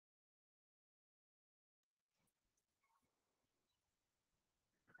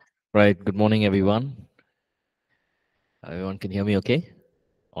Right. Good morning, everyone. Everyone can hear me okay?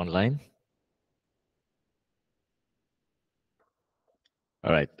 Online?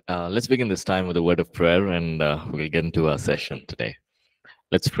 All right. Let's begin this time with a word of prayer and we'll get into our session today.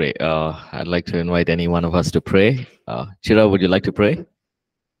 Let's pray. I'd like to invite any one of us to pray. Chira, would you like to pray?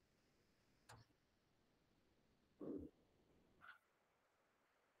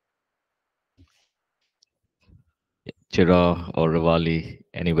 Chira or Ravali,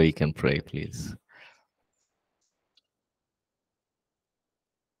 anybody can pray, please.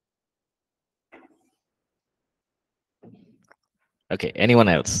 Okay. Anyone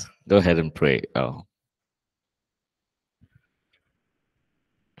else? Go ahead and pray. Are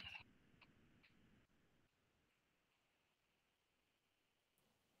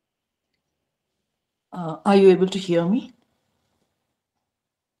you able to hear me?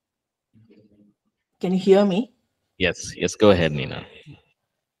 Can you hear me? Yes. Yes. Go ahead, Nina.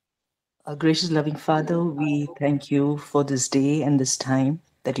 Gracious loving Father, we thank you for this day and this time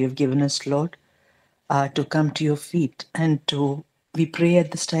that you have given us, Lord, to come to your feet and to we pray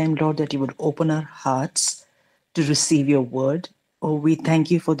at this time, Lord, that you would open our hearts to receive your word. Oh, we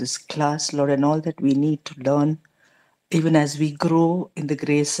thank you for this class, Lord, and all that we need to learn, even as we grow in the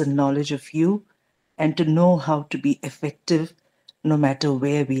grace and knowledge of you, and to know how to be effective no matter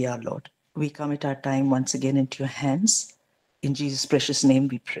where we are, Lord. We commit our time once again into your hands. In Jesus' precious name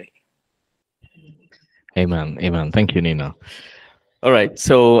we pray. Amen. Amen. Thank you, Nina. All right.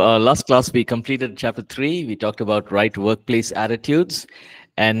 So last class we completed chapter 3. We talked about right workplace attitudes.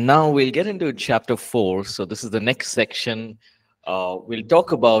 And now we'll get into chapter 4. So this is the next section. We'll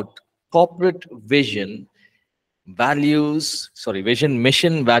talk about corporate vision, vision,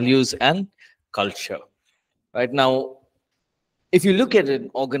 mission, values, and culture. Right now, if you look at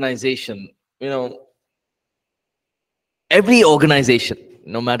an organization, every organization,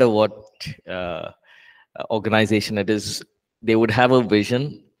 no matter what uh, organization it is, they would have a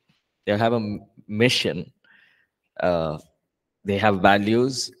vision, they have a mission, uh, they have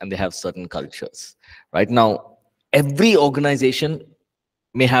values, and they have certain cultures. Right now, every organization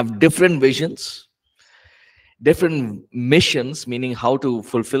may have different visions, different missions, meaning how to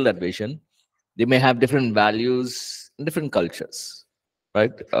fulfill that vision. They may have different values and different cultures,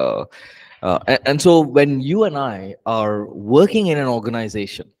 right? And so when you and I are working in an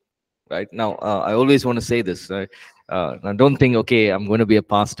organization, right now, I always want to say this, right? Now don't think, okay, I'm going to be a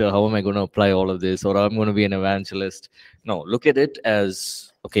pastor, how am I going to apply all of this, or I'm going to be an evangelist. No, look at it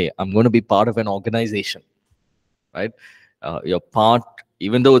as, okay, I'm going to be part of an organization, right? You're part,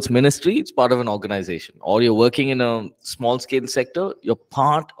 even though it's ministry, it's part of an organization. Or you're working in a small scale sector, you're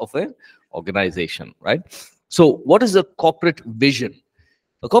part of an organization, right? So what is a corporate vision?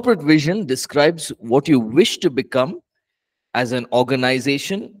 A corporate vision describes what you wish to become as an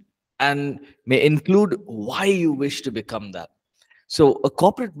organization and may include why you wish to become that. So a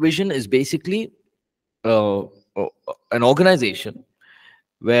corporate vision is basically uh, uh, an organization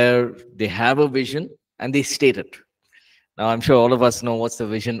where they have a vision and they state it. Now, I'm sure all of us know what's the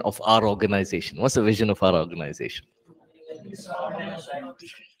vision of our organization. What's the vision of our organization?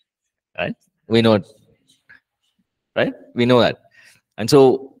 Right? We know it, right? We know that. And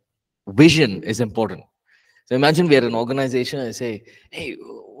so, vision is important. So, imagine we are an organization and say, hey,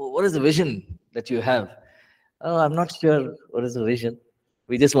 what is the vision that you have? Oh, I'm not sure what is the vision.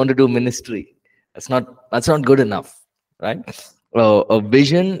 We just want to do ministry. That's not good enough, right? A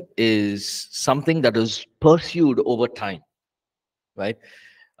vision is something that is pursued over time, right?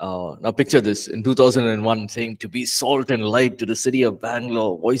 Now picture this in 2001 saying to be salt and light to the city of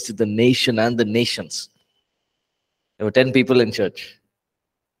Bangalore, voice to the nation and the nations. There were 10 people in church.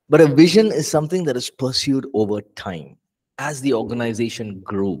 But a vision is something that is pursued over time as the organization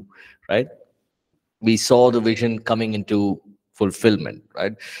grew, right? We saw the vision coming into fulfillment,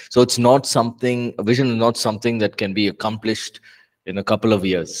 right? So it's not something, a vision is not something that can be accomplished in a couple of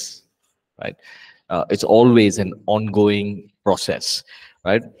years, right? It's always an ongoing process,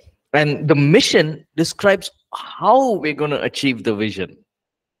 right? And the mission describes how we're going to achieve the vision,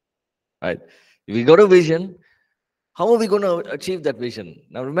 right? If we got a vision, how are we going to achieve that vision?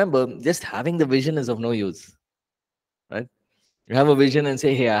 Now, remember, just having the vision is of no use, right? You have a vision and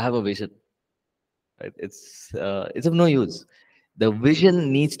say, "Hey, I have a vision," right? It's of no use. The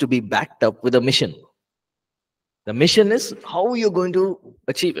vision needs to be backed up with a mission. The mission is how you're going to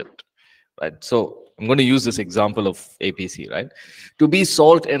achieve it, right? So I'm going to use this example of APC, right? To be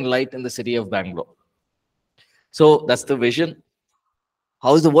salt and light in the city of Bangalore. So that's the vision.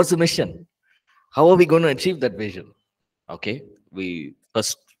 What's the mission? How are we going to achieve that vision? Okay, we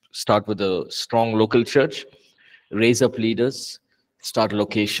first start with a strong local church, raise up leaders, start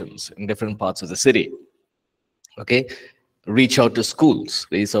locations in different parts of the city. Okay, reach out to schools,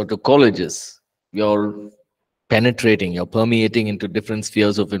 reach out to colleges. You're penetrating, you're permeating into different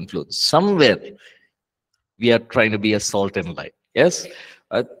spheres of influence. Somewhere we are trying to be a salt and light. Yes.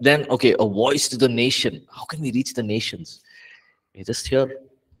 Then, okay, a voice to the nation. How can we reach the nations? We just here,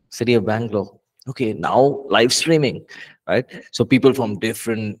 city of Bangalore. Okay, now live streaming, right? So people from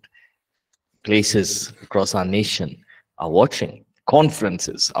different places across our nation are watching.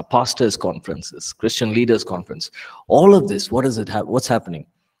 Conferences, our pastors' conferences, Christian leaders' conference. All of this, what does it have? What's happening?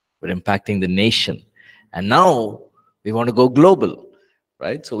 We're impacting the nation. And now we want to go global,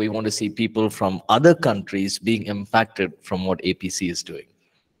 right? So we want to see people from other countries being impacted from what APC is doing.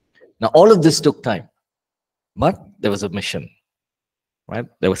 Now, all of this took time, but there was a mission, right?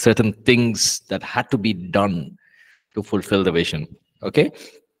 There were certain things that had to be done to fulfill the vision. Okay.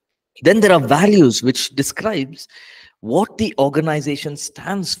 Then there are values which describes what the organization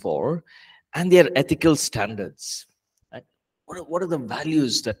stands for and their ethical standards. Right? What are the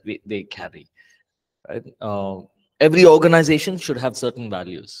values that they carry? Right? Every organization should have certain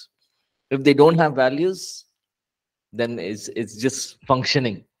values. If they don't have values, then it's just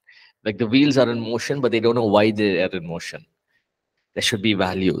functioning. Like the wheels are in motion, but they don't know why they are in motion. There should be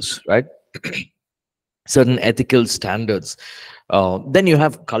values, right? Certain ethical standards. Then you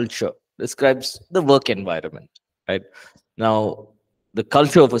have culture, describes the work environment, right? Now, the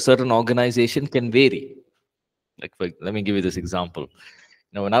culture of a certain organization can vary. Like, let me give you this example.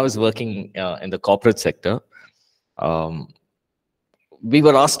 Now, when I was working in the corporate sector, um, we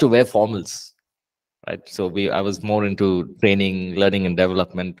were asked to wear formals, right? So I was more into training, learning, and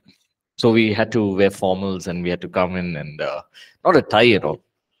development. So we had to wear formals, and we had to come in and not a tie at all,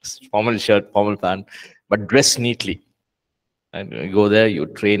 formal shirt, formal pant, but dress neatly. And you go there, you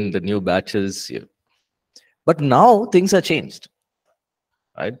train the new batches. But now things are changed,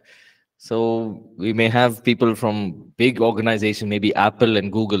 right? So we may have people from big organization, maybe Apple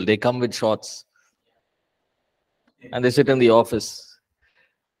and Google. They come with shorts and they sit in the office,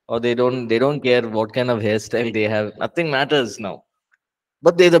 or they don't care what kind of hairstyle they have. Nothing matters now.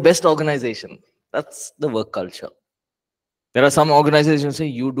 But they're the best organization. That's the work culture. There are some organizations say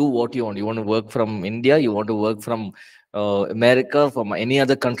you do what you want. You want to work from India, you want to work from America, from any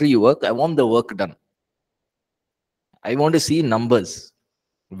other country you work. I want the work done. I want to see numbers.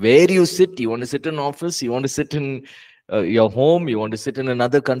 Where you sit, you want to sit in office, you want to sit in your home, you want to sit in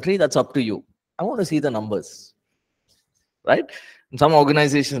another country, that's up to you. I want to see the numbers, right? In some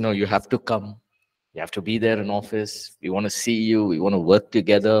organizations, no, you have to come, you have to be there in office, we want to see you, we want to work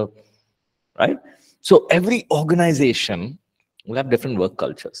together, right? So every organization will have different work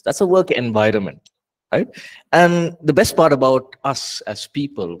cultures. That's a work environment, right? And the best part about us as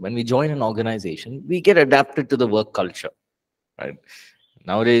people, when we join an organization, we get adapted to the work culture, right?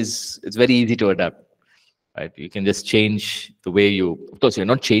 Nowadays, it's very easy to adapt, right? You can just change the way of course, you're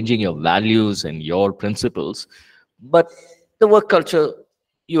not changing your values and your principles, but the work culture,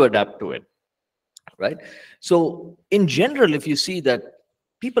 you adapt to it, right? So, in general, if you see that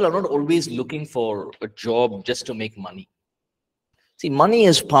people are not always looking for a job just to make money. See, money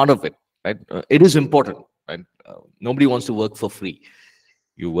is part of it, right? It is important, right? Nobody wants to work for free.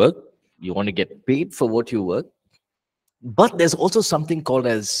 You work, you want to get paid for what you work, but there's also something called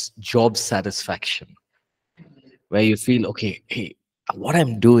as job satisfaction, where you feel, okay, hey, what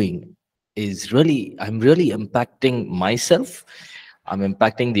I'm doing is really, I'm really impacting myself, I'm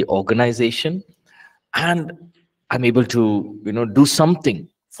impacting the organization, and I'm able to, do something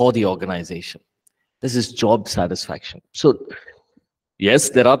for the organization. This is job satisfaction. So, yes,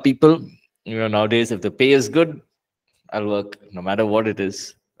 there are people, nowadays, if the pay is good, I'll work no matter what it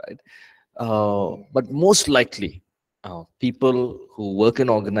is, right? But most likely, people who work in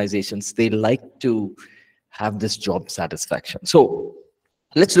organizations, they like to have this job satisfaction. So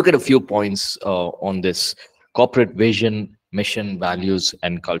let's look at a few points on this corporate vision, mission, values,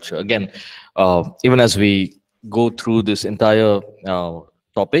 and culture. Again, even as we go through this entire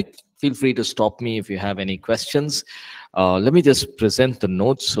topic, feel free to stop me if you have any questions. Let me just present the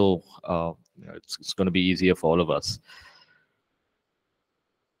notes so it's going to be easier for all of us.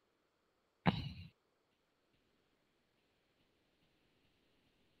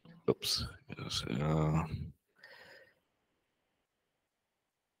 Oops. Yes,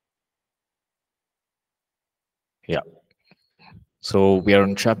 yeah. So we are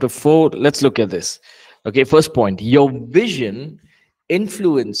on chapter 4. Let's look at this. Okay, first point. Your vision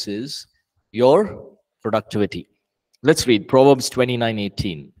influences your productivity. Let's read Proverbs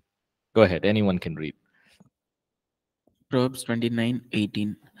 29:18. Go ahead. Anyone can read. Proverbs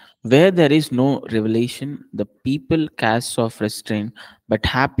 29:18. Where there is no revelation, the people casts off restraint, but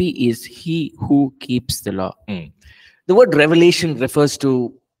happy is he who keeps the law. Mm. The word revelation refers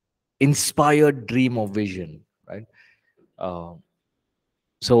to inspired dream or vision, right? Uh,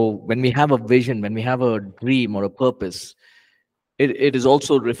 so when we have a vision, when we have a dream or a purpose, it is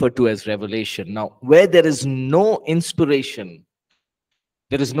also referred to as revelation. Now, where there is no inspiration,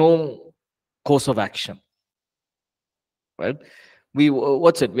 there is no course of action, right?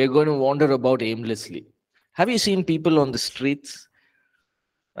 What's it? We're going to wander about aimlessly. Have you seen people on the streets,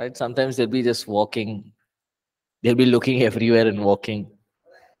 right? Sometimes they'll be just walking, they'll be looking everywhere and walking.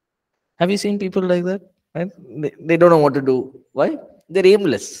 Have you seen people like that? Right? They don't know what to do. Why? They're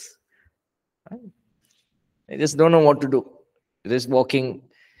aimless. Right? They just don't know what to do. They're just walking.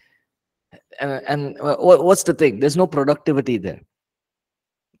 And what's the thing? There's no productivity there,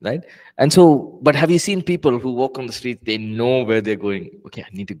 right? And so, but have you seen people who walk on the street? They know where they're going. Okay, I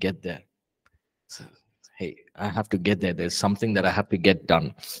need to get there. So, hey, I have to get there. There's something that I have to get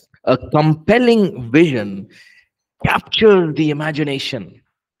done. A compelling vision captures the imagination,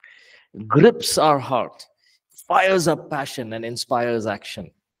 grips our heart, fires up passion, and inspires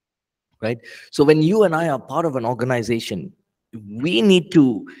action, right? So when you and I are part of an organization, we need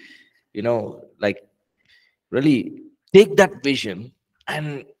to, like really take that vision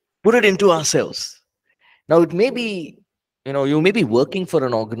and put it into ourselves. Now, it may be, you may be working for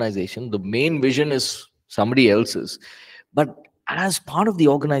an organization, the main vision is somebody else's, but as part of the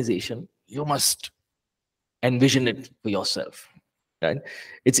organization, you must envision it for yourself, right?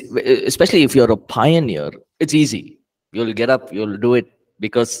 It's especially if you're a pioneer, it's easy. You'll get up, you'll do it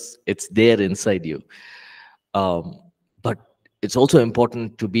because it's there inside you. But it's also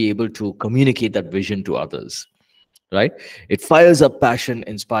important to be able to communicate that vision to others, right? It fires up passion,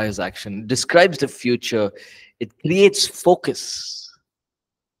 inspires action, describes the future, it creates focus.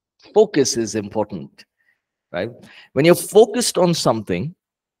 Focus is important, right? When you're focused on something,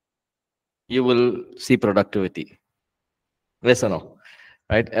 you will see productivity. Yes or no?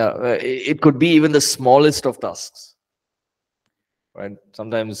 Right? It could be even the smallest of tasks, right?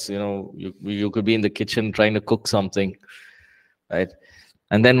 Sometimes, you could be in the kitchen trying to cook something, right?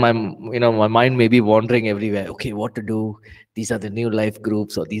 And then my mind may be wandering everywhere. Okay, what to do? These are the new life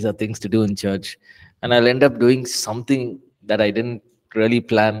groups, or these are things to do in church, and I'll end up doing something that I didn't really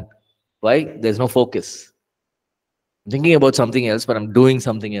plan. Why? There's no focus. I'm thinking about something else, but I'm doing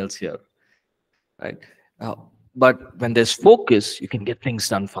something else here, right? Uh, but when there's focus, you can get things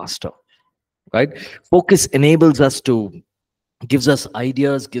done faster, right? Focus enables us to, gives us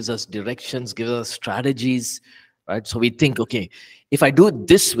ideas, gives us directions, gives us strategies, right? So we think, okay, if I do it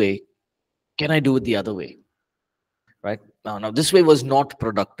this way, can I do it the other way, right? Now this way was not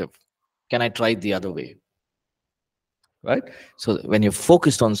productive. Can I try it the other way, right? So when you're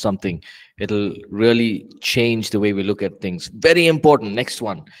focused on something, it'll really change the way we look at things. Very important. Next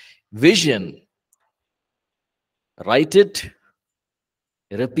one, vision. Write it,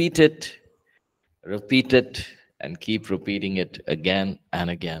 repeat it, repeat it, and keep repeating it again and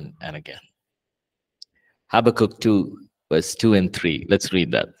again and again. Habakkuk 2, verse 2 and 3. Let's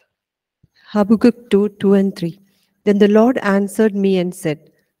read that. Habakkuk 2, 2 and 3. Then the Lord answered me and said,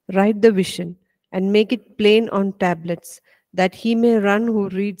 write the vision and make it plain on tablets, that he may run who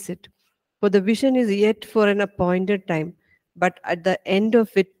reads it. For the vision is yet for an appointed time, but at the end of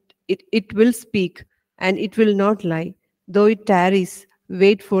it will speak, and it will not lie. Though it tarries,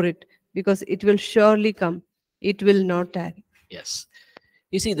 wait for it, because it will surely come. It will not tarry. Yes.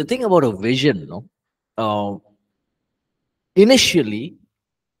 You see, the thing about a vision, initially,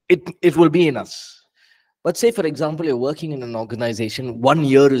 it will be in us. But say, for example, you're working in an organization, 1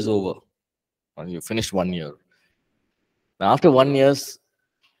 year is over, or you finished 1 year. Now, after 1 year,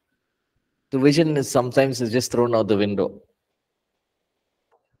 the vision is sometimes is just thrown out the window.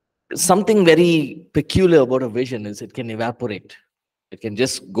 Something very peculiar about a vision is it can evaporate. It can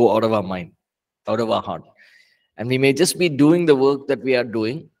just go out of our mind, out of our heart. And we may just be doing the work that we are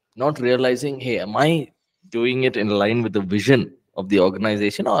doing, not realizing, hey, am I doing it in line with the vision of the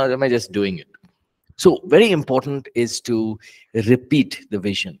organization, or am I just doing it? So very important is to repeat the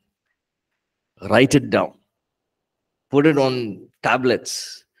vision. Write it down. Put it on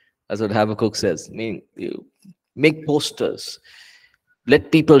tablets. That's what Habakkuk says. I mean, you make posters.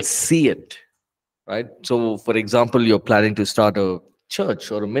 Let people see it, right? So, for example, you're planning to start a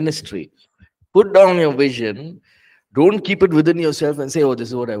church or a ministry. Put down your vision. Don't keep it within yourself and say, oh, this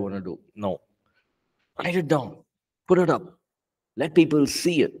is what I want to do. No. Write it down. Put it up. Let people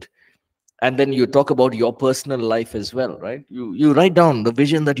see it. And then you talk about your personal life as well, right? You write down the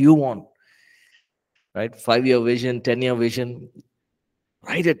vision that you want, right? 5-year vision, 10-year vision.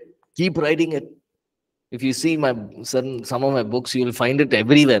 Write it. Keep writing it. If you see some of my books, you will find it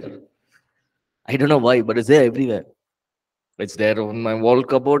everywhere. I don't know why, but it's there everywhere. It's there on my wall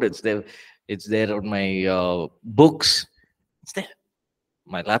cupboard. It's there. It's there on my books. It's there.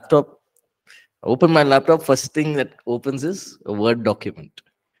 My laptop. I open my laptop. First thing that opens is a Word document.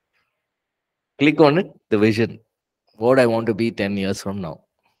 Click on it. The vision. What I want to be 10 years from now.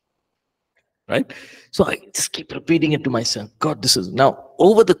 Right? So I just keep repeating it to myself. God, this is now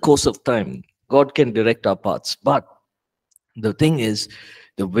over the course of time. God can direct our paths, but the thing is,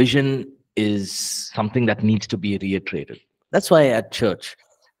 the vision is something that needs to be reiterated. That's why at church,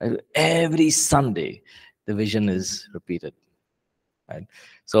 every Sunday, the vision is repeated. Right?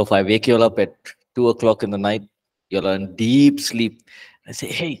 So if I wake you all up at 2 o'clock in the night, you're in deep sleep. I say,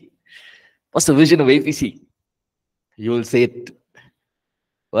 hey, what's the vision of APC? You will say it.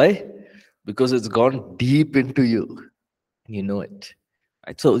 Why? Because it's gone deep into you. You know it.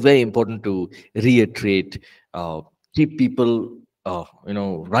 Right? So it's very important to reiterate, keep people,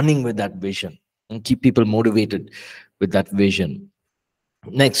 running with that vision, and keep people motivated with that vision.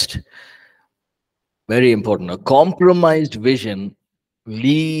 Next, very important, a compromised vision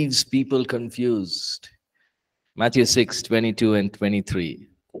leaves people confused. Matthew 6:22 and 23.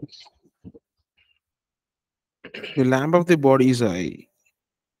 The lamp of the body is eye.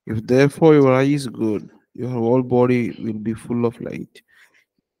 If therefore your eye is good, your whole body will be full of light.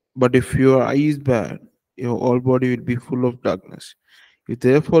 But if your eye is bad, your whole body will be full of darkness. If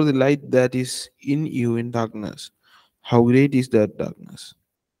therefore the light that is in you in darkness, how great is that darkness?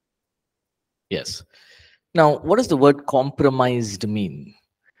 Yes. Now, what does the word compromised mean?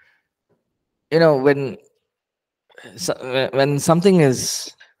 When something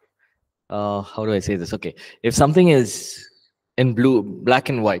is, how do I say this? Okay, if something is in black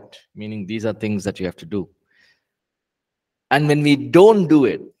and white, meaning these are things that you have to do, and when we don't do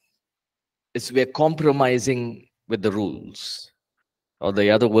it, we're compromising with the rules, or the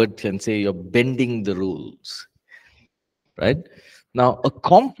other word can say you're bending the rules, right? Now, a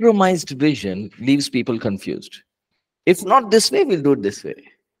compromised vision leaves people confused. If not this way, we'll do it this way.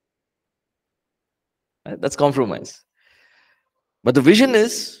 Right? That's compromise. But the vision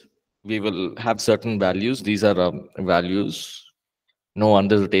is we will have certain values. These are values. No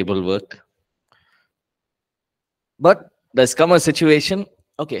under the table work. But there's come a situation,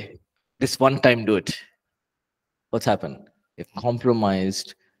 okay, this one time do it. What's happened? We've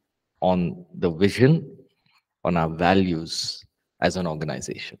compromised on the vision, on our values as an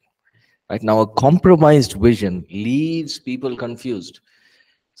organization. Right now, a compromised vision leaves people confused.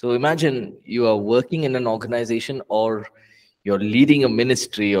 So imagine you are working in an organization, or you're leading a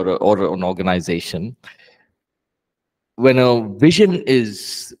ministry, or an organization. When a vision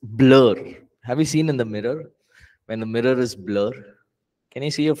is blur, have you seen in the mirror? When the mirror is blur, can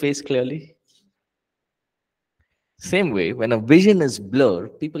you see your face clearly? Same way, when a vision is blur,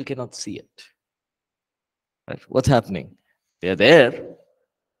 people cannot see it. Right? What's happening? They're there.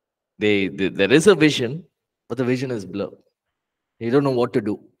 There is a vision, but the vision is blur. You don't know what to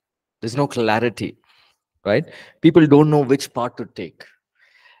do. There's no clarity, right? People don't know which part to take.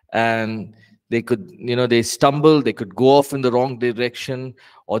 And they could, they stumble, they could go off in the wrong direction,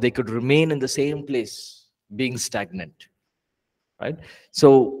 or they could remain in the same place, being stagnant, right?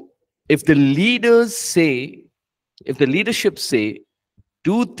 So if the leadership say,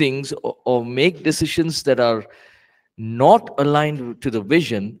 do things or make decisions that are not aligned to the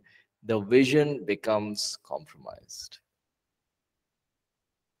vision becomes compromised.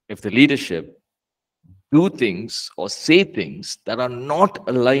 If the leadership do things or say things that are not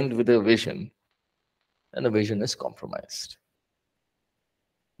aligned with the vision, then the vision is compromised.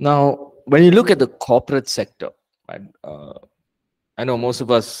 Now, when you look at the corporate sector, right, I know most of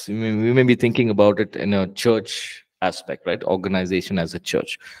us, we may be thinking about it in a church aspect, right? Organization as a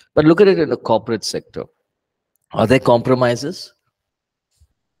church. But look at it in the corporate sector. Are there compromises?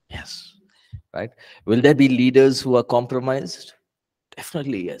 Yes. Right? Will there be leaders who are compromised?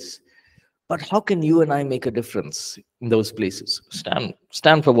 Definitely, yes. But how can you and I make a difference in those places?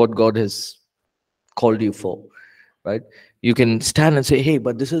 Stand for what God has called you for, right? You can stand and say, hey,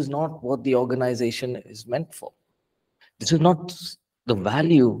 but this is not what the organization is meant for. This is not the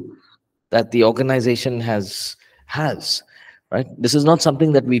value that the organization has, right? This is not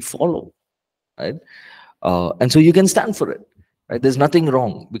something that we follow, right? And so you can stand for it, right? There's nothing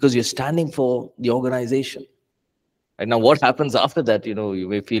wrong because you're standing for the organization. And now what happens after that, you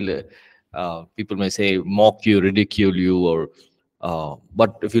may feel, people may say, mock you, ridicule you, or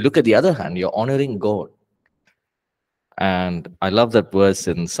but if you look at the other hand, you're honoring God. And I love that verse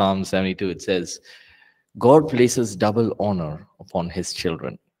in Psalm 72. It says, God places double honor upon his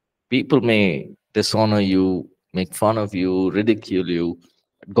children. People may dishonor you, make fun of you, ridicule you.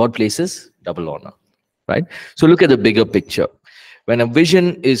 God places double honor, right? So look at the bigger picture. When a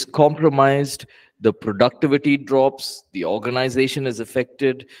vision is compromised, the productivity drops, the organization is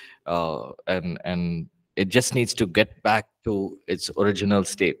affected, and it just needs to get back to its original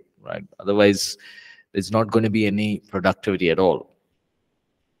state, right? Otherwise, there's not going to be any productivity at all.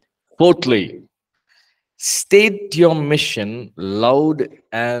 Fourthly, state your mission loud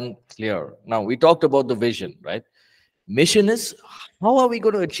and clear. Now, we talked about the vision, right? Mission is, how are we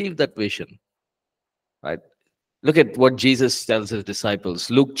going to achieve that vision, right? Look at what Jesus tells his disciples.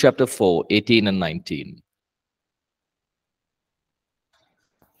 Luke chapter 4, 18 and 19.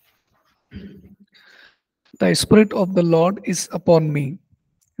 The Spirit of the Lord is upon me,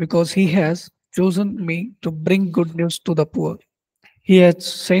 because He has chosen me to bring good news to the poor. He has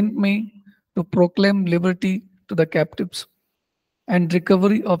sent me to proclaim liberty to the captives and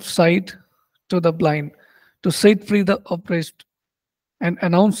recovery of sight to the blind, to set free the oppressed, and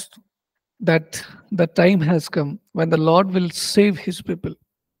announce that the time has come when the Lord will save His people.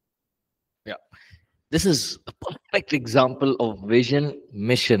 Yeah. This is a perfect example of vision,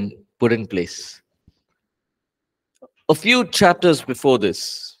 mission put in place. A few chapters before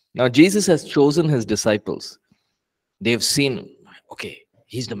this, now Jesus has chosen his disciples. They've seen, okay,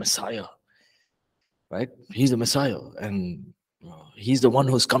 he's the Messiah, right? He's the Messiah, and he's the one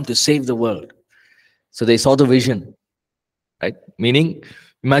who's come to save the world. So they saw the vision, right? Meaning,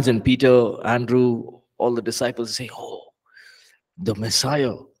 imagine Peter, Andrew, all the disciples say, oh, the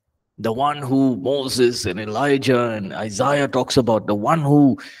Messiah, the one who Moses and Elijah and Isaiah talks about, the one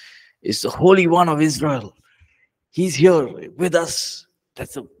who is the Holy One of Israel. He's here with us.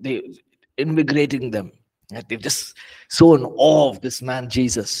 They invigorating them. They're just so in awe of this man,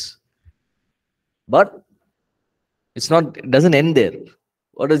 Jesus. But it doesn't end there.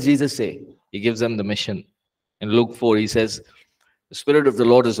 What does Jesus say? He gives them the mission. In Luke 4, he says, the Spirit of the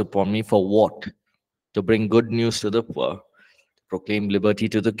Lord is upon me for what? To bring good news to the poor, to proclaim liberty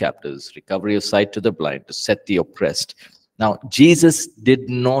to the captives, recovery of sight to the blind, to set the oppressed. Now, Jesus did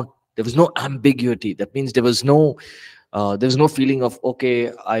not, there was no ambiguity. That means there was no feeling of,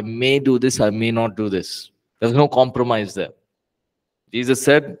 okay, I may do this, I may not do this. There's no compromise there. Jesus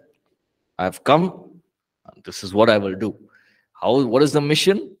said, I've come, and this is what I will do. What is the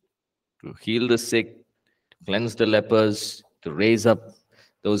mission? To heal the sick, to cleanse the lepers, to raise up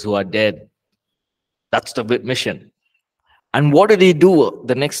those who are dead. That's the mission. And what did he do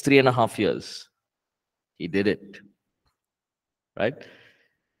the next 3.5 years? He did it. Right?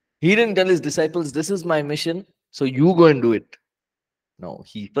 He didn't tell his disciples, this is my mission, so you go and do it. No,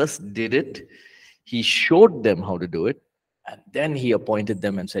 he first did it. He showed them how to do it. And then he appointed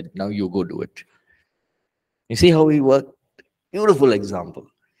them and said, now you go do it. You see how he worked? Beautiful example.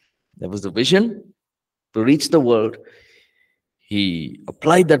 There was the vision to reach the world. He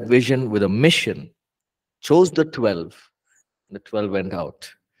applied that vision with a mission, chose the 12. The 12 went out,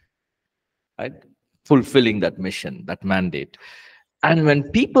 right? Fulfilling that mission, that mandate. And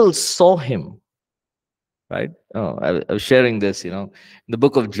when people saw him, right? Oh, I was sharing this, in the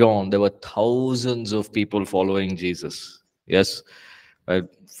book of John, there were thousands of people following Jesus. Yes, right?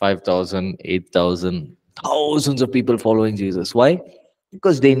 5,000, 8,000, thousands of people following Jesus. Why?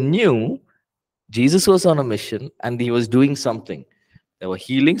 Because they knew Jesus was on a mission and he was doing something. There were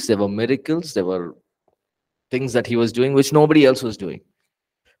healings, there were miracles, there were things that he was doing which nobody else was doing.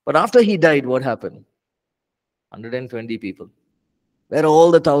 But after he died, what happened? 120 people. Where are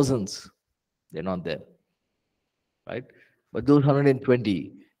all the thousands? They're not there. Right? But those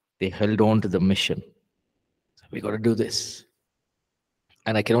 120, they held on to the mission. So we got to do this.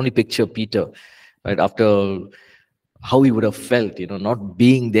 And I can only picture Peter, right, after how he would have felt, not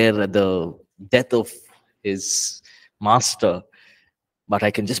being there at the death of his master. But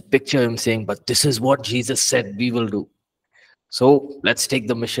I can just picture him saying, but this is what Jesus said we will do. So let's take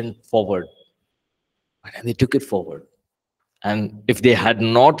the mission forward. And they took it forward. And if they had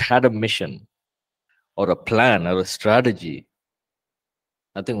not had a mission or a plan or a strategy,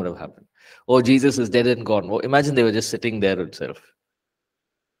 nothing would have happened. Oh, Jesus is dead and gone. Oh, imagine they were just sitting there itself.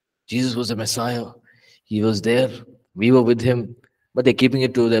 Jesus was the Messiah. He was there. We were with him. But they're keeping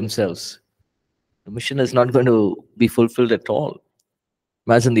it to themselves. The mission is not going to be fulfilled at all.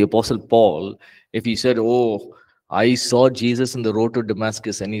 Imagine the Apostle Paul, if he said, oh, I saw Jesus in the road to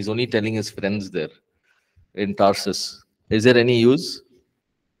Damascus and he's only telling his friends there in Tarsus. Is there any use?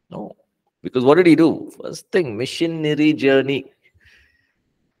 No. Because what did he do? First thing, missionary journey.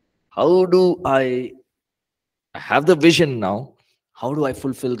 How do I have the vision now? How do I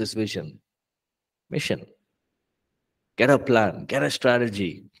fulfill this vision? Mission. Get a plan, get a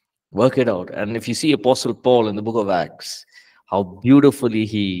strategy. Work it out. And if you see Apostle Paul in the book of Acts, how beautifully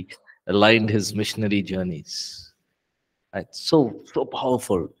he aligned his missionary journeys. Right? So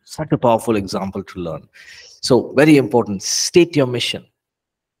powerful, such a powerful example to learn. So very important. State your mission.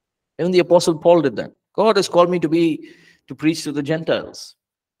 Even the Apostle Paul did that. God has called me to preach to the Gentiles.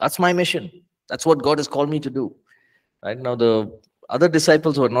 That's my mission. That's what God has called me to do. Right now, the other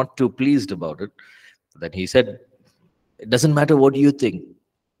disciples were not too pleased about it. Then he said, "It doesn't matter what you think.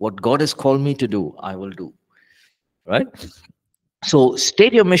 What God has called me to do, I will do." Right. So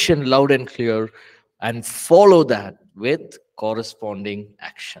state your mission loud and clear, and follow that with corresponding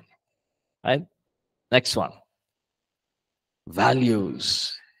action. Right. Next one.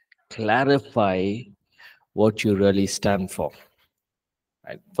 Values. Clarify what you really stand for.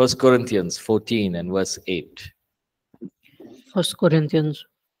 Right. 1 Corinthians 14 and verse 8. First Corinthians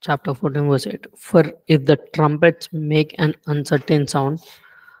chapter 14 verse 8. For if the trumpets make an uncertain sound,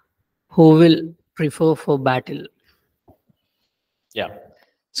 who will prefer for battle? Yeah.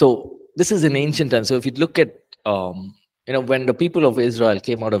 So this is in ancient times. So if you look at, when the people of Israel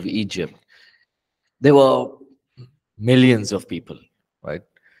came out of Egypt, there were millions of people, right?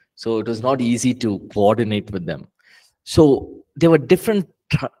 So it was not easy to coordinate with them. So there were different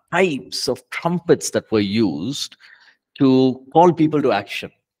types of trumpets that were used to call people to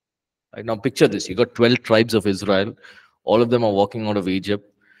action. Right now, picture this: you got 12 tribes of Israel, all of them are walking out of Egypt.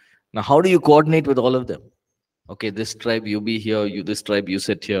 Now, how do you coordinate with all of them? Okay, this tribe, you be here, you this tribe, you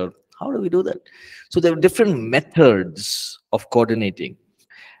sit here. How do we do that? So there are different methods of coordinating.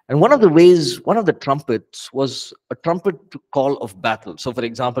 And one of the ways, one of the trumpets was a trumpet call of battle. So, for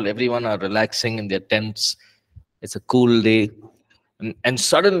example, everyone are relaxing in their tents. It's a cool day. And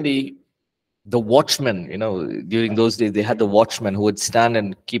suddenly, the watchman, during those days, they had the watchman who would stand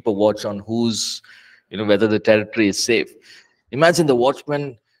and keep a watch on whether the territory is safe. Imagine the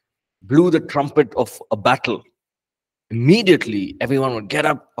watchman blew the trumpet of a battle. Immediately, everyone would get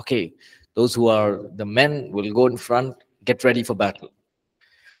up. Okay, those who are the men will go in front, get ready for battle.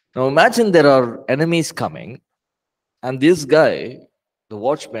 Now, imagine there are enemies coming, and this guy, the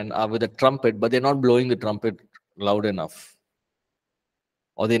watchmen, are with a trumpet, but they're not blowing the trumpet loud enough,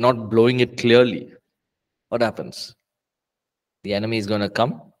 or they're not blowing it clearly. What happens? The enemy is going to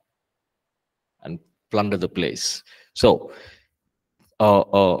come and plunder the place. So,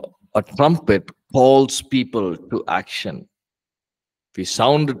 a trumpet calls people to action.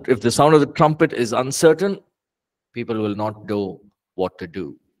 If the sound of the trumpet is uncertain, people will not know what to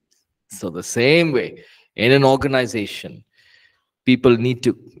do. So the same way, in an organization, people need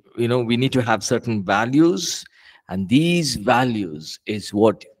to, we need to have certain values, and these values is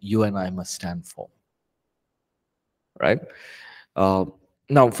what you and I must stand for. Right? Uh,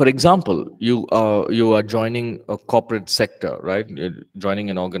 Now, for example, you are joining a corporate sector, right? You're joining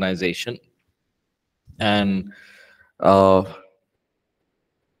an organization, and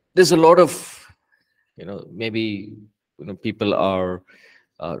there's a lot of, maybe people are,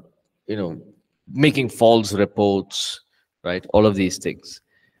 uh, making false reports, right? All of these things.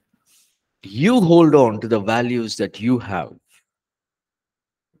 You hold on to the values that you have.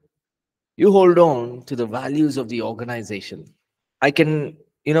 You hold on to the values of the organization. I can,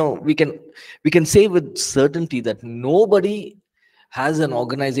 we can say with certainty that nobody has an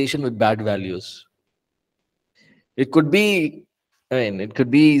organization with bad values. It could be, it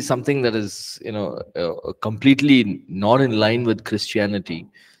could be something that is, completely not in line with Christianity.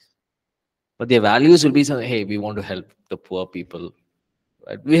 But their values will be something, hey, we want to help the poor people.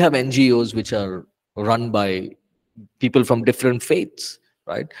 Right? We have NGOs which are run by people from different faiths,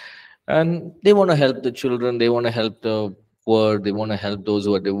 right? And they want to help the children, they want to help the poor, they want to help those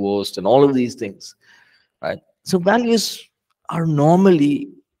who are divorced, and all of these things, right? So values are normally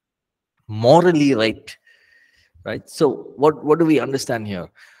morally right, right? So what do we understand here?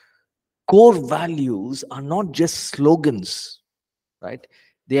 Core values are not just slogans, right?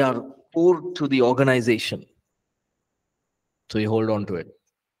 They are core to the organization. So you hold on to it,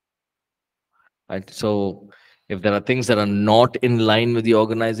 right? So if there are things that are not in line with the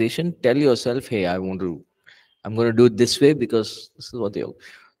organization, tell yourself, hey, I'm going to do it this way because this is what they are.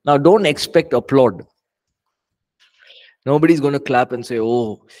 Now, don't expect applaud. Nobody's going to clap and say,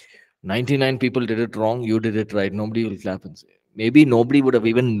 oh, 99 people did it wrong, you did it right. Nobody will clap and say. Maybe nobody would have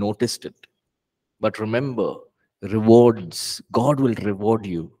even noticed it. But remember, rewards, God will reward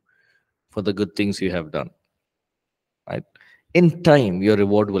you for the good things you have done. Right? In time, your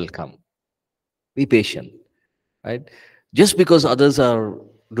reward will come. Be patient. Right? Just because others are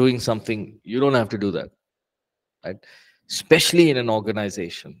doing something, you don't have to do that. Right? Especially in an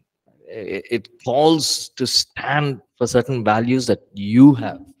organization. It calls to stand for certain values that you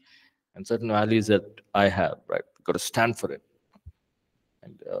have. and certain values that I have, right? We've got to stand for it.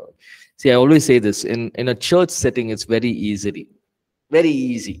 And see, I always say this in a church setting, it's very easy.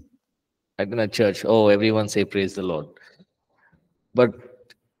 Like in a church, oh, everyone say praise the Lord. But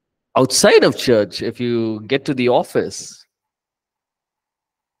outside of church, if you get to the office,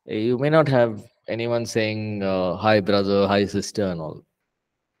 you may not have anyone saying hi brother, hi sister and all.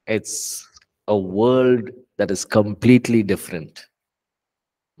 It's a world that is completely different,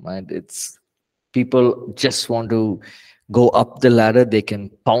 right? It's people just want to go up the ladder. They can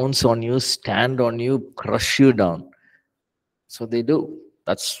pounce on you, stand on you, crush you down. So they do.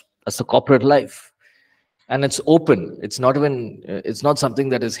 That's the corporate life, and it's open. It's not even. It's not something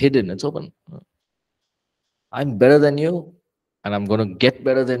that is hidden. It's open. I'm better than you, and I'm going to get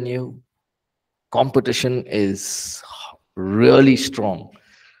better than you. Competition is really strong,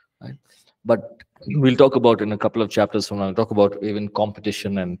 right? But we'll talk about in a couple of chapters from now. We'll talk about even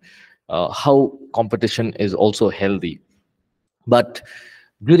competition and how competition is also healthy. But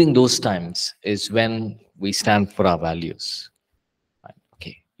during those times is when we stand for our values. Right?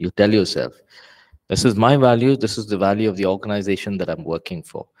 Okay, you tell yourself, this is my value, this is the value of the organization that I'm working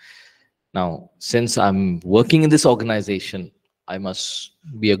for. Now, since I'm working in this organization, I must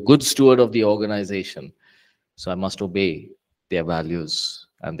be a good steward of the organization. So I must obey their values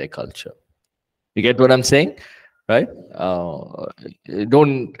and their culture. You get what I'm saying? Right?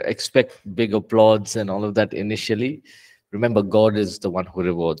 Don't expect big applause and all of that initially. Remember, God is the one who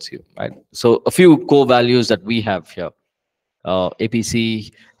rewards you. Right? So a few core values that we have here.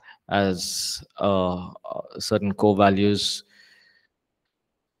 APC as certain core values.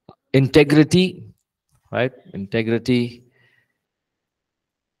 Integrity, right? Integrity,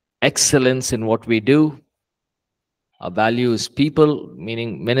 excellence in what we do. Our value is people,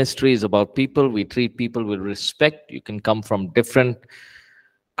 meaning ministry is about people. We treat people with respect. You can come from different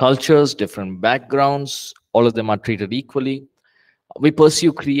cultures, different backgrounds. All of them are treated equally. We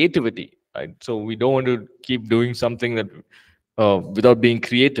pursue creativity, right? So we don't want to keep doing something that without being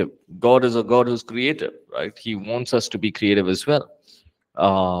creative. God is a God who's creative, right? He wants us to be creative as well,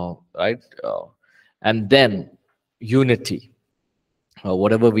 right? And then unity.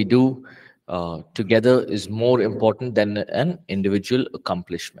 Whatever we do together is more important than an individual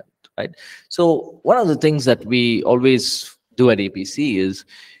accomplishment, right? So one of the things that we always do at APC is,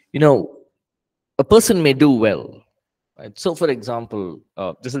 a person may do well, right? So for example,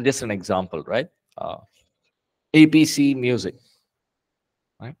 this is just an example, right? APC music,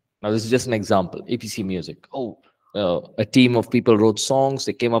 right? Now this is just an example. APC music. Oh, a team of people wrote songs.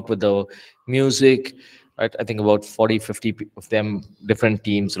 They came up with the music. Right? I think about 40, 50 of them, different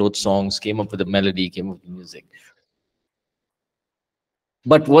teams wrote songs, came up with the melody, came up with music.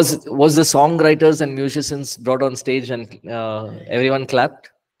 But was the songwriters and musicians brought on stage and everyone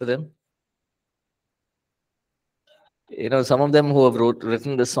clapped for them? Some of them who have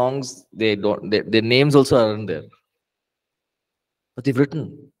written the songs, their names also aren't there. But they've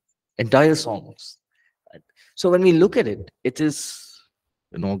written entire songs. Right? So when we look at it, it is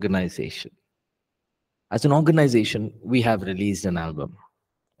an organization. As an organization, we have released an album.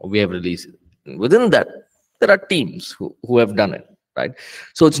 We have released it. Within that, there are teams who have done it, right?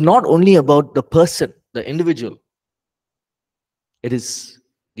 So it's not only about the person, the individual. It is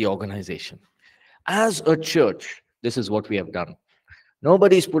the organization. As a church, this is what we have done.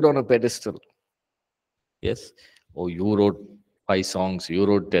 Nobody's put on a pedestal. Yes? Oh, you wrote 5 songs, you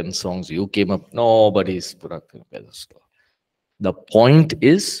wrote 10 songs, you came up. Nobody's put up on a pedestal. The point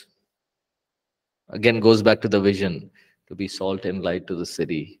is, again, goes back to the vision, to be salt and light to the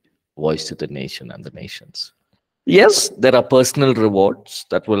city, voice to the nation and the nations. Yes, there are personal rewards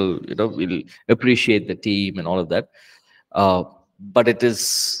that will appreciate the team and all of that. But it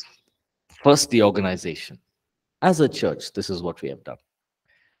is first the organization. As a church, this is what we have done.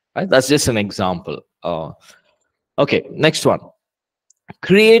 Right? That's just an example. Okay, next one.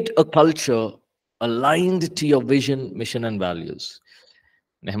 Create a culture aligned to your vision, mission, and values.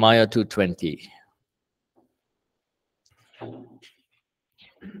 Nehemiah 2:20.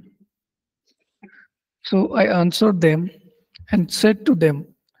 So I answered them and said to them,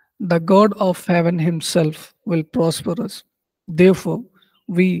 the God of heaven himself will prosper us. Therefore,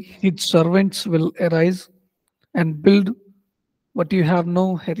 we, his servants, will arise and build what you have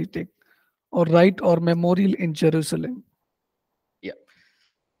no heritage or right or memorial in Jerusalem. Yeah.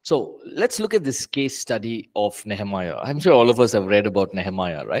 So let's look at this case study of Nehemiah. I'm sure all of us have read about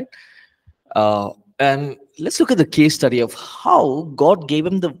Nehemiah, right? And let's look at the case study of how God gave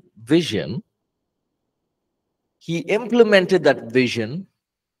him the vision. He implemented that vision,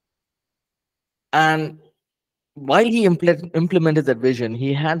 and while he implemented that vision,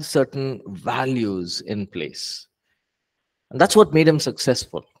 he had certain values in place. And that's what made him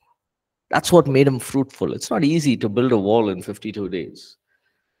successful. That's what made him fruitful. It's not easy to build a wall in 52 days.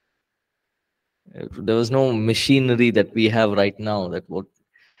 There was no machinery that we have right now that would.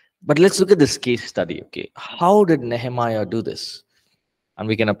 But let's look at this case study. Okay, how did Nehemiah do this? And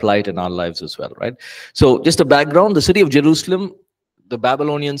we can apply it in our lives as well, right? So, just a background: the city of Jerusalem, the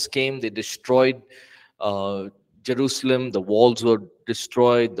Babylonians came, they destroyed uh, Jerusalem. The walls were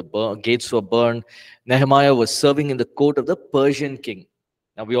destroyed, the gates were burned. Nehemiah was serving in the court of the Persian king.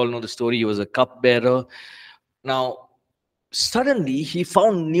 Now, we all know the story. He was a cupbearer. Now, suddenly he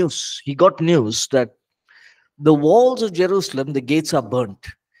found news. He got news that the walls of Jerusalem, the gates are burnt.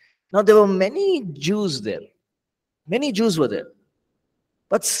 Now, there were many Jews there. Many Jews were there.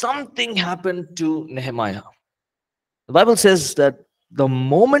 But something happened to Nehemiah. The Bible says that the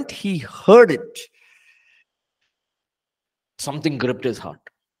moment he heard it, something gripped his heart.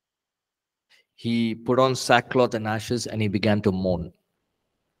 He put on sackcloth and ashes and he began to mourn.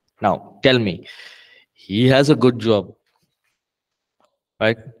 Now, tell me, he has a good job,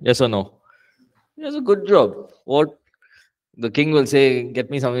 right? Yes or no? He has a good job. What? The king will say,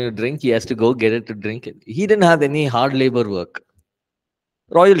 get me something to drink. He has to go get it to drink it. He didn't have any hard labor work.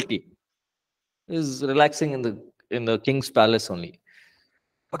 Royalty. He was relaxing in the king's palace only.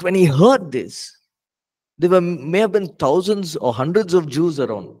 But when he heard this, may have been thousands or hundreds of Jews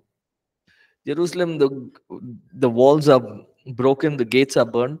around. Jerusalem, the walls are broken, the gates are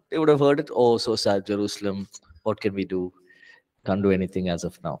burned. They would have heard it. Oh, so sad, Jerusalem. What can we do? Can't do anything as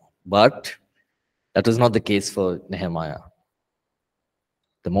of now. But that was not the case for Nehemiah.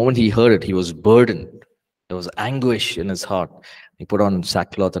 The moment he heard it, he was burdened. There was anguish in his heart. He put on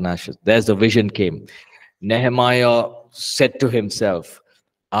sackcloth and ashes. There's the vision came. Nehemiah said to himself,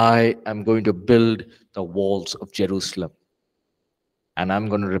 I am going to build the walls of Jerusalem and I'm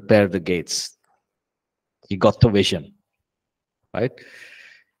going to repair the gates. He got the vision, right?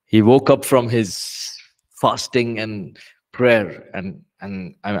 He woke up from his fasting and prayer, and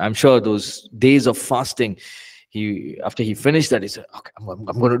I'm sure those days of fasting, after he finished that, he said, okay, I'm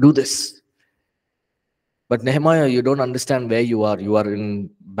going to do this. But Nehemiah, you don't understand where you are. You are in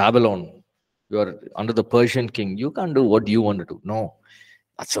Babylon. You are under the Persian king. You can't do what you want to do. No,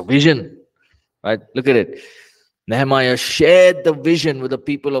 that's a vision, right? Look at it. Nehemiah shared the vision with the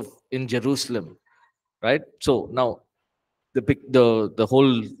people in Jerusalem, right? So now the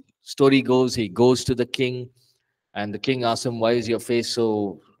whole story goes, he goes to the king and the king asks him, why is your face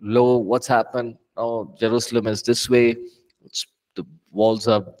so low? What's happened? Oh, Jerusalem is this way. The walls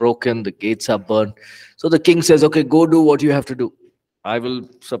are broken, the gates are burned. So the king says, okay, go do what you have to do. I will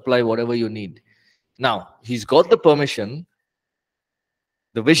supply whatever you need. Now, he's got the permission.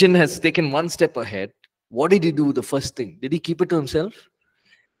 The vision has taken one step ahead. What did he do the first thing? Did he keep it to himself?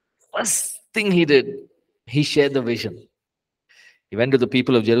 First thing he did, he shared the vision. He went to the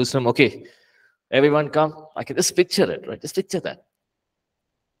people of Jerusalem. Okay, everyone come. I can just picture it, right? Just picture that.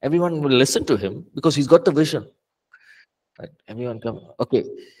 Everyone will listen to him because he's got the vision. Right? Everyone come. Okay.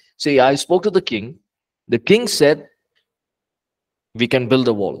 See, I spoke to the king. The king said, we can build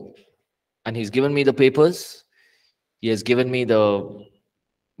a wall. And he's given me the papers. He has given me the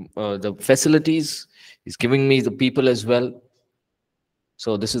facilities. He's giving me the people as well.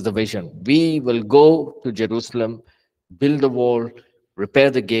 So this is the vision. We will go to Jerusalem, build the wall,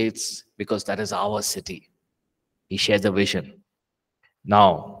 repair the gates, because that is our city. He shared the vision.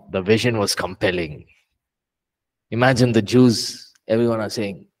 Now, the vision was compelling. Imagine the Jews, everyone are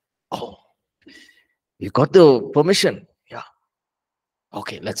saying, oh, you got the permission? Yeah.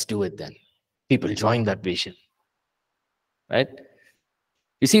 Okay, let's do it then. People join that vision. Right?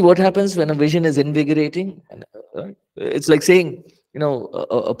 You see what happens when a vision is invigorating? It's like saying,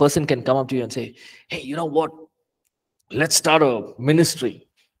 a person can come up to you and say, hey, you know what? Let's start a ministry.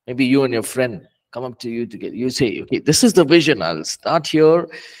 Maybe you and your friend come up to you together. You say, okay, this is the vision. I'll start here.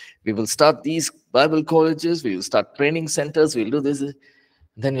 We will start these Bible colleges. We will start training centers. We'll do this.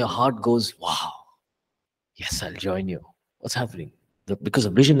 Then your heart goes, wow, yes, I'll join you. What's happening? Because a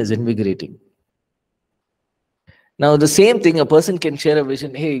vision is invigorating. Now, the same thing, a person can share a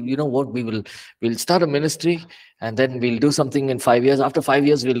vision. Hey, you know what? We'll start a ministry and then we'll do something in 5 years. After 5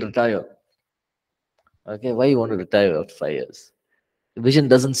 years, we'll retire. Okay, why you want to retire after 5 years? The vision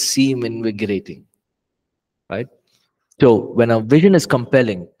doesn't seem invigorating, right? So when a vision is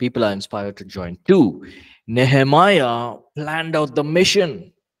compelling, people are inspired to join. 2, Nehemiah planned out the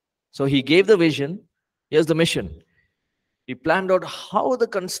mission. So he gave the vision. Here's the mission. He planned out how the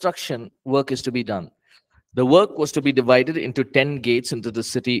construction work is to be done. The work was to be divided into 10 gates into the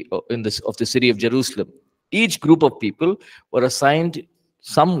city of the city of Jerusalem. Each group of people were assigned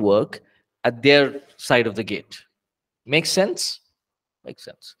some work at their side of the gate. Makes sense? Makes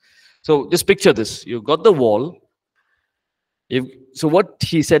sense. So just picture this. You've got the wall. So what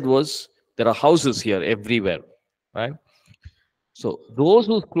he said was, there are houses here everywhere, right? So those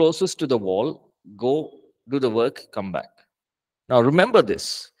who closest to the wall go do the work, come back. Now remember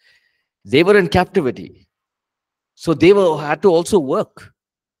this. They were in captivity. So they had to also work,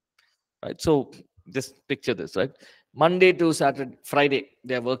 right? So just picture this, right? Monday to Saturday, Friday,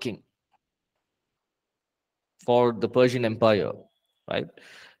 they're working for the Persian Empire, right?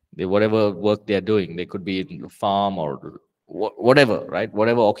 Whatever work they're doing, they could be in the farm or whatever, right?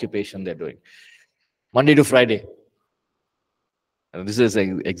 Whatever occupation they're doing. Monday to Friday. And this is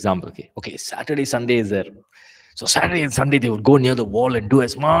an example. Okay, Saturday, Sunday is there. So Saturday and Sunday, they would go near the wall and do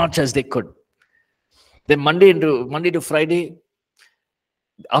as much as they could. Then Monday to Friday,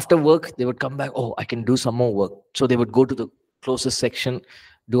 after work, they would come back. Oh, I can do some more work. So they would go to the closest section,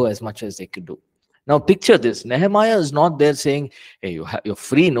 do as much as they could do. Now picture this. Nehemiah is not there saying, hey, you're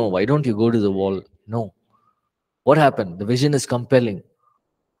free. No, why don't you go to the wall? No. What happened? The vision is compelling.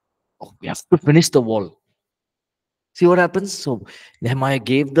 Oh, we have to finish the wall. See what happens? So Nehemiah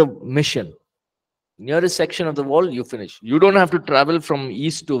gave the mission. Nearest section of the wall, you finish. You don't have to travel from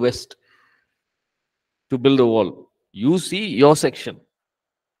east to west to build a wall. You see your section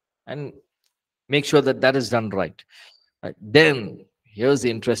and make sure that that is done right. Then, here's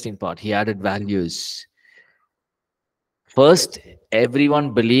the interesting part. He added values. First,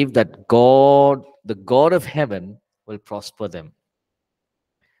 everyone believed that God, the God of heaven, will prosper them.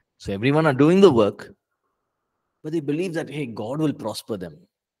 So everyone are doing the work, but they believe that, hey, God will prosper them.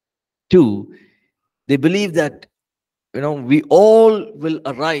 Two, they believe that, we all will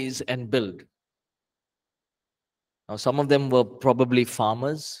arise and build. Now, some of them were probably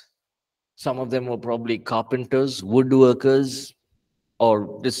farmers. Some of them were probably carpenters, woodworkers,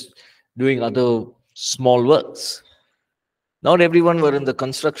 or just doing other small works. Not everyone were in the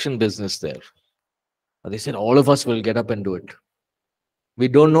construction business there. But they said, all of us will get up and do it. We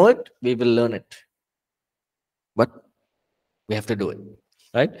don't know it, we will learn it. But we have to do it,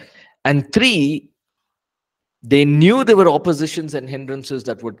 right? And three, they knew there were oppositions and hindrances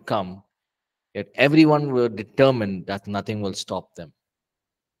that would come, yet everyone were determined that nothing will stop them.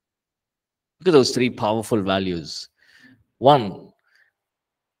 Look at those three powerful values. One,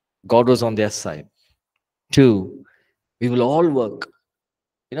 God was on their side. Two, we will all work.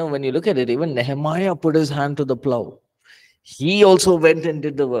 When you look at it, even Nehemiah put his hand to the plow. He also went and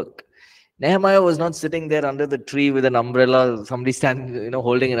did the work. Nehemiah was not sitting there under the tree with an umbrella, somebody standing,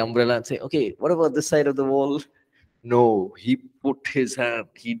 holding an umbrella and say, okay, what about this side of the wall? No, he put his hand,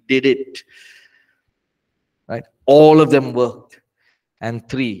 he did it. Right? All of them worked. And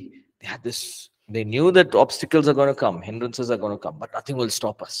three, they knew that obstacles are going to come, hindrances are going to come, but nothing will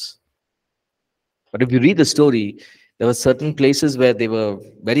stop us. But if you read the story, there were certain places where they were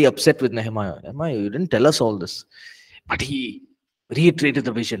very upset with Nehemiah. Nehemiah, you didn't tell us all this. But he reiterated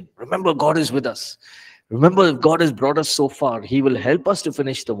the vision. Remember, God is with us. Remember, if God has brought us so far, he will help us to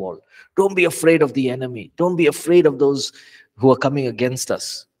finish the wall. Don't be afraid of the enemy. Don't be afraid of those who are coming against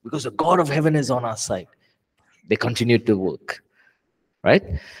us, because the God of heaven is on our side. They continued to work, right?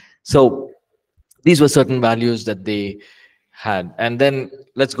 So these were certain values that they had. And then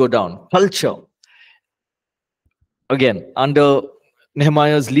let's go down. Culture. Again, under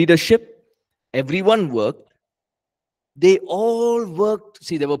Nehemiah's leadership, everyone worked. They all worked.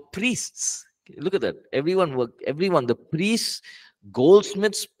 See, there were priests. Look at that. Everyone worked. Everyone. The priests,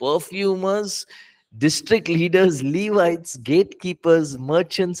 goldsmiths, perfumers, district leaders, Levites, gatekeepers,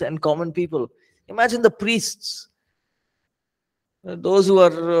 merchants, and common people. Imagine the priests. Those who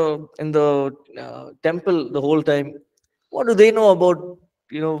are in the temple the whole time. What do they know about,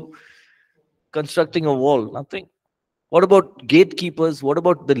 constructing a wall? Nothing. What about gatekeepers? What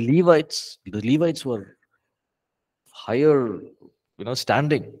about the Levites? The Levites were higher,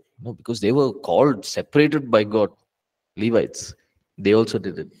 standing, because they were called, separated by God. Levites, they also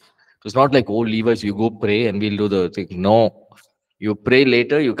did it. It was not like, oh, Levites, you go pray and we'll do the thing. No, you pray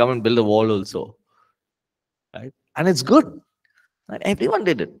later, you come and build a wall also, right? And it's good. And everyone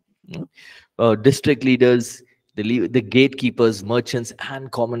did it. District leaders, the gatekeepers, merchants, and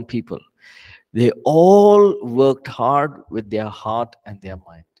common people. They all worked hard with their heart and their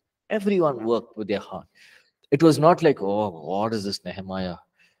mind. Everyone worked with their heart. It was not like, oh, what is this Nehemiah?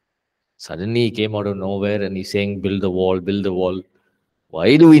 Suddenly he came out of nowhere and he's saying, build the wall, build the wall.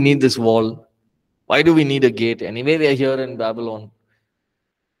 Why do we need this wall? Why do we need a gate? Anyway, we are here in Babylon.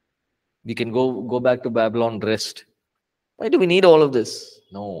 We can go back to Babylon, rest. Why do we need all of this?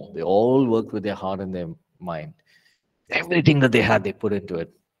 No, they all worked with their heart and their mind. Everything that they had, they put into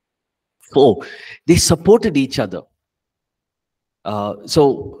it. 4, they supported each other.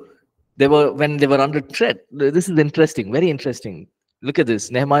 So they were, when they were under threat. This is interesting, very interesting. Look at this,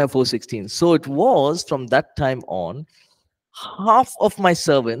 Nehemiah 4:16. So it was from that time on, half of my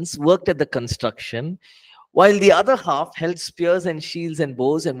servants worked at the construction, while the other half held spears and shields and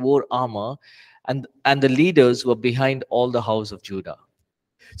bows and wore armor, and the leaders were behind all the house of Judah.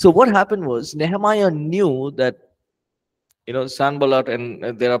 So what happened was, Nehemiah knew that, Sanballat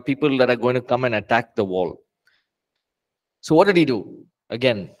and there are people that are going to come and attack the wall. So what did he do?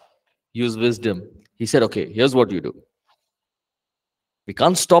 Again, use wisdom. He said, okay, here's what you do. We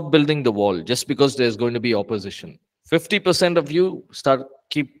can't stop building the wall just because there's going to be opposition. 50% of you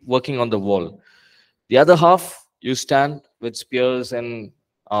keep working on the wall. The other half, you stand with spears and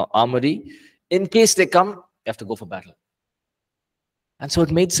armory. In case they come, you have to go for battle. And so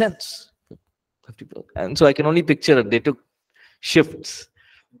it made sense. 50%. And so I can only picture it. They took shifts.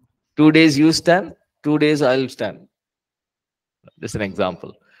 2 days you stand, 2 days I'll stand. Just an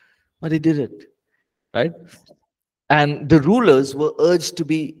example. But they did it, right? And the rulers were urged to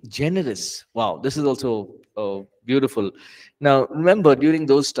be generous. Wow, this is also beautiful. Now, remember, during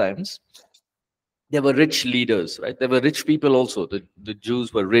those times, there were rich leaders, right? There were rich people also. The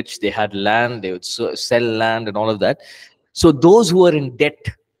Jews were rich. They had land. They would sell land and all of that. So those who were in debt,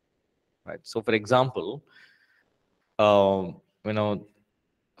 right? So, for example,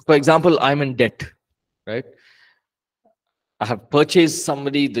 I'm in debt, right? I have purchased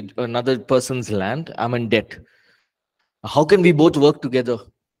another person's land. I'm in debt. How can we both work together?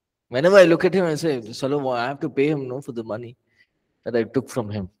 Whenever I look at him, I say, Solomon, I have to pay him for the money that I took from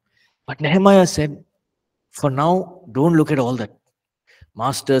him. But Nehemiah said, for now, don't look at all that.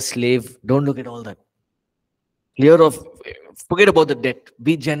 Master, slave, don't look at all that. Forget about the debt.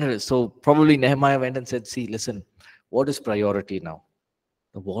 Be generous. So probably Nehemiah went and said, see, listen, what is priority now?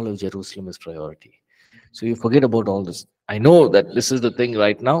 The wall of Jerusalem is priority. So you forget about all this. I know that this is the thing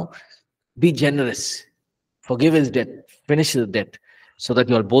right now. Be generous. Forgive his debt. Finish his debt. So that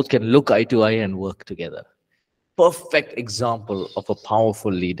you all both can look eye to eye and work together. Perfect example of a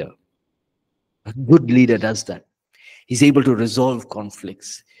powerful leader. A good leader does that. He's able to resolve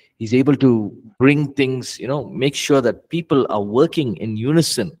conflicts. He's able to bring things, make sure that people are working in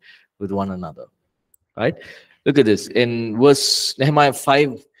unison with one another. Right? Look at this. In verse Nehemiah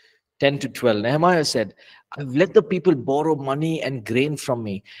 5:10-12, Nehemiah said, I've let the people borrow money and grain from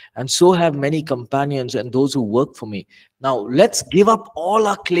me, and so have many companions and those who work for me. Now, let's give up all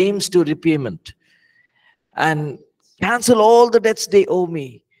our claims to repayment and cancel all the debts they owe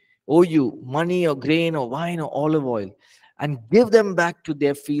you, money or grain or wine or olive oil, and give them back to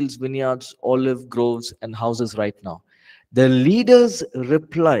their fields, vineyards, olive groves, and houses right now. The leaders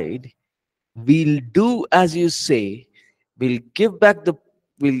replied, we'll do as you say. We'll give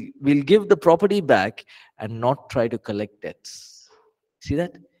the property back and not try to collect debts. See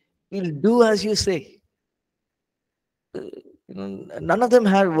that? We'll do as you say. None of them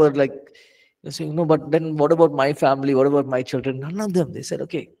were like saying, no, but then what about my family? What about my children? None of them. They said,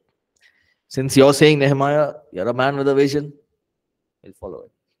 okay, since you're saying, Nehemiah, you're a man with a vision, we'll follow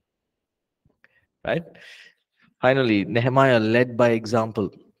it. Right? Finally, Nehemiah led by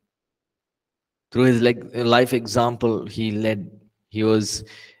example. Through his life example, he led. He was,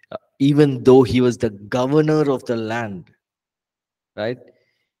 even though he was the governor of the land, right?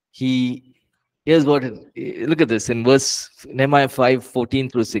 Here's what, look at this in verse Nehemiah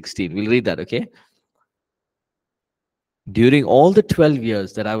 5:14-16. We'll read that, okay? During all the 12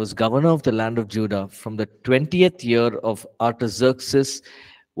 years that I was governor of the land of Judah, from the 20th year of Artaxerxes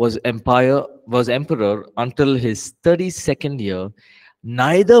was emperor until his 32nd year,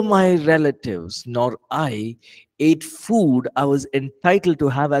 neither my relatives nor I ate food I was entitled to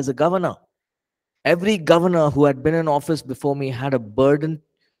have as a governor. Every governor who had been in office before me had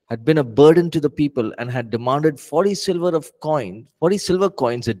been a burden to the people and had demanded 40 silver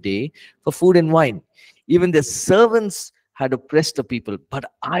coins a day for food and wine. Even the servants had oppressed the people, but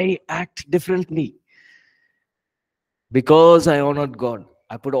I act differently. Because I honored God,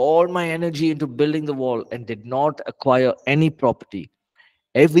 I put all my energy into building the wall and did not acquire any property.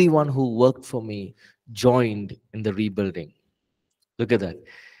 Everyone who worked for me joined in the rebuilding. Look at that.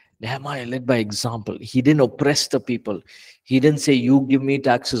 Nehemiah led by example. He didn't oppress the people. He didn't say, you give me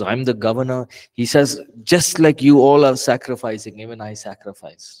taxes, I'm the governor. He says, just like you all are sacrificing, even I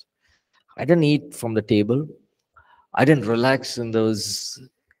sacrifice. I didn't eat from the table. I didn't relax in those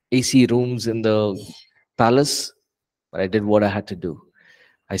AC rooms in the palace, but I did what I had to do.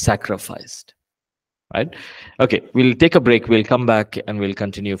 I sacrificed. Right? Okay, we'll take a break. We'll come back and we'll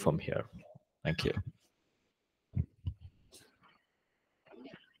continue from here. Thank you.